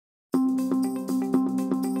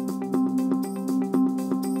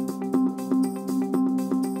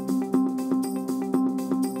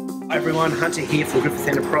Hi everyone, Hunter here from Griffith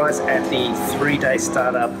Enterprise at the 3-day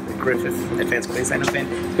Startup and Griffith Advance Queensland event.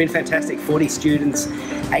 It's been fantastic. 40 students,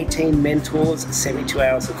 18 mentors, 72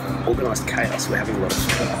 hours of organised chaos. We're having a lot of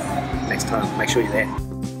fun. Next time, make sure you're there.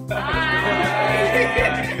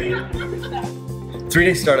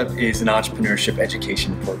 3-day Startup is an entrepreneurship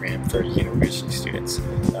education program for university students.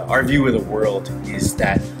 Our view of the world is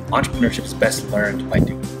that entrepreneurship is best learned by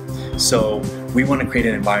doing. So we want to create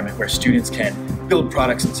an environment where students can build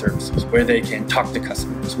products and services, where they can talk to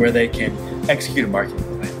customers, where they can execute a marketing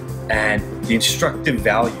plan. And the instructive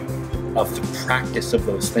value of the practice of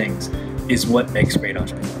those things is what makes great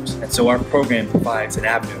entrepreneurs. And so our program provides an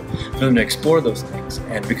avenue for them to explore those things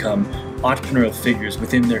and become entrepreneurial figures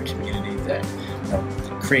within their community that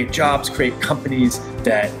create jobs, create companies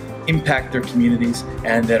that impact their communities,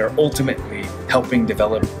 and that are ultimately helping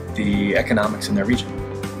develop the economics in their region.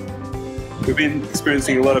 We've been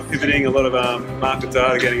experiencing a lot of pivoting, a lot of market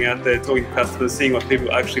data, getting out there, talking to customers, seeing what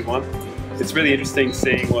people actually want. It's really interesting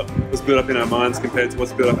seeing what was built up in our minds compared to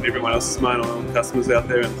what's built up in everyone else's mind, all the customers out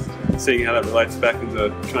there, and seeing how that relates back into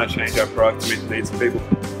trying to change our product to meet the needs of people.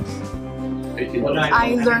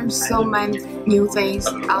 I learned so many new things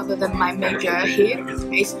other than my major here.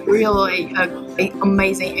 It's really an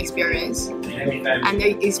amazing experience, and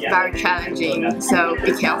it is very challenging, so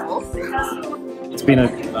be careful. It's been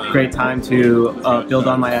a great time to build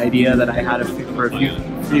on my idea that I had for a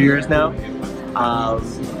few years now.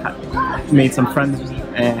 Made some friends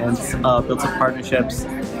and built some partnerships.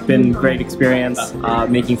 Been a great experience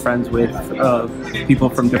making friends with people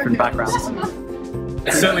from different backgrounds.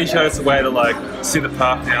 It certainly showed us a way to see the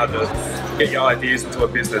path now to get your ideas into a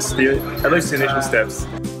business, at least the initial steps.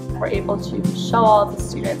 We're able to show all the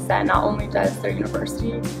students that not only does their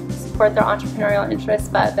university support their entrepreneurial interests,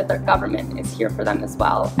 but that their government is here for them as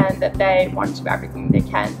well, and that they want to do everything they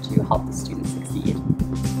can to help the students succeed.